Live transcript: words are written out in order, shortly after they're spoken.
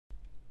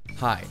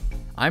Hi,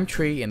 I'm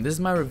Tree and this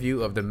is my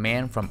review of The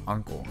Man from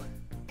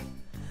U.N.C.L.E.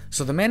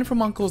 So The Man from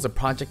U.N.C.L.E. is a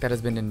project that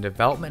has been in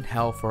development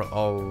hell for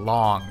a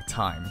long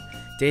time,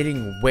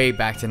 dating way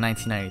back to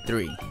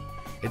 1993.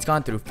 It's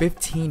gone through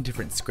 15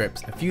 different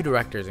scripts, a few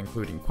directors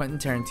including Quentin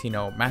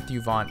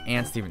Tarantino, Vaughn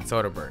and Steven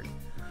Soderbergh.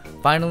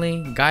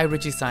 Finally,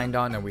 Ritche signed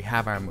on and we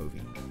have our movie.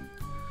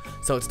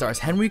 So it stars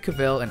Henry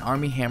Cavill and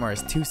Armie Hammer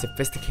as two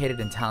sophisticated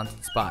and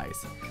talented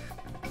spies.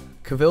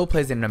 Cavill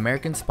plays an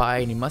American spy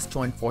and he must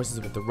join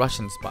forces with the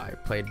Russian spy,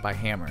 played by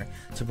Hammer,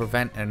 to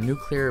prevent a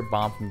nuclear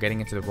bomb from getting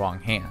into the wrong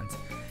hands.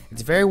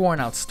 It's a very worn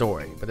out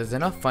story, but there's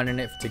enough fun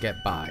in it to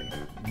get by.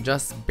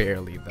 Just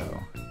barely though.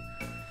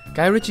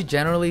 Ritche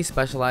generally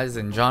specializes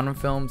in genre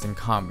films and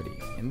comedy,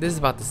 and this is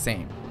about the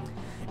same.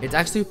 It's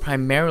actually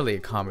primarily a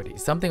comedy,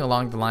 something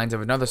along the lines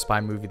of another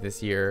spy movie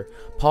this year,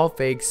 Paul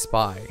Feig's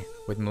Spy,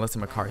 with Melissa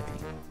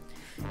McCarthy.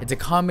 It's a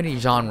comedy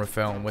genre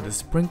film with a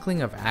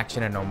sprinkling of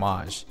action and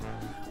homage.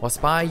 While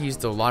Spy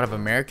used a lot of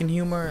American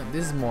humor,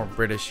 this is more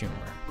British humor.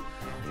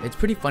 It's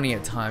pretty funny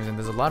at times and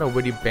there's a lot of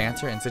witty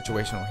banter and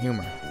situational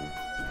humor.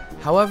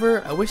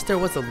 However, I wish there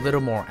was a little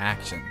more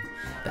action.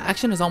 The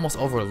action is almost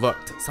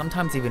overlooked,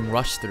 sometimes even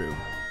rushed through.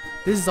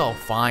 This is all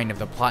fine if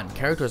the plot and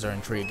characters are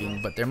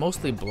intriguing, but they're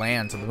mostly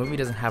bland so the movie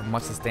doesn't have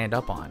much to stand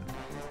up on.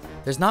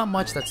 There's not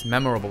much that's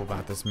memorable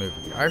about this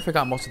movie. I already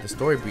forgot most of the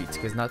story beats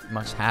because not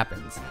much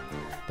happens.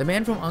 The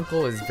Man from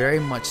U.N.C.L.E. is very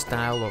much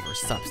style over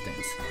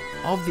substance.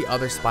 All of the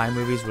other spy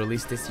movies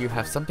released this year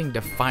have something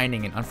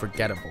defining and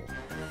unforgettable.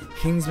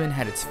 Kingsman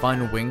had its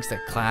fun winks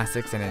at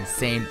classics and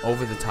insane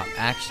over-the-top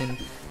action.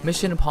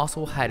 Mission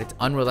Impossible had its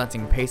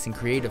unrelenting pace and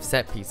creative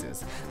set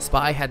pieces.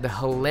 Spy had the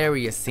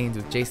hilarious scenes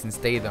with Jason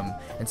Statham,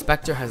 and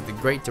Spectre has the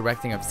great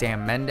directing of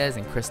Sam Mendes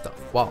and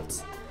Christoph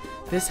Waltz.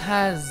 This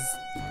has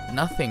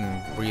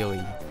nothing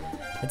really.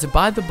 It's a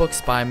by-the-book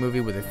spy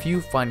movie with a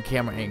few fun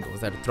camera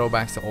angles that are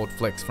throwbacks to old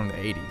flicks from the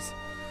 80s.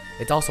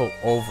 It's also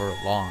over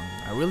long.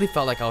 I really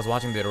felt like I was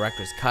watching the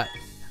director's cut.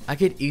 I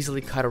could easily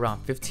cut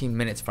around 15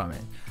 minutes from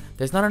it.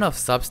 There's not enough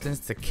substance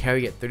to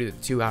carry it through the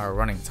 2-hour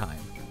running time.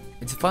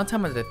 It's a fun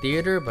time at the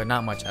theater, but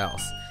not much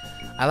else.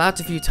 I laughed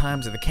a few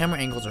times and the camera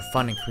angles are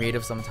fun and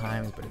creative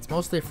sometimes, but it's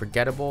mostly a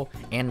forgettable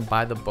and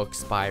by-the-book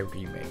spy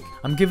remake.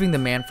 I'm giving The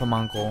Man from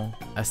U.N.C.L.E.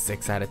 a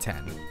 6 out of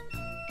 10.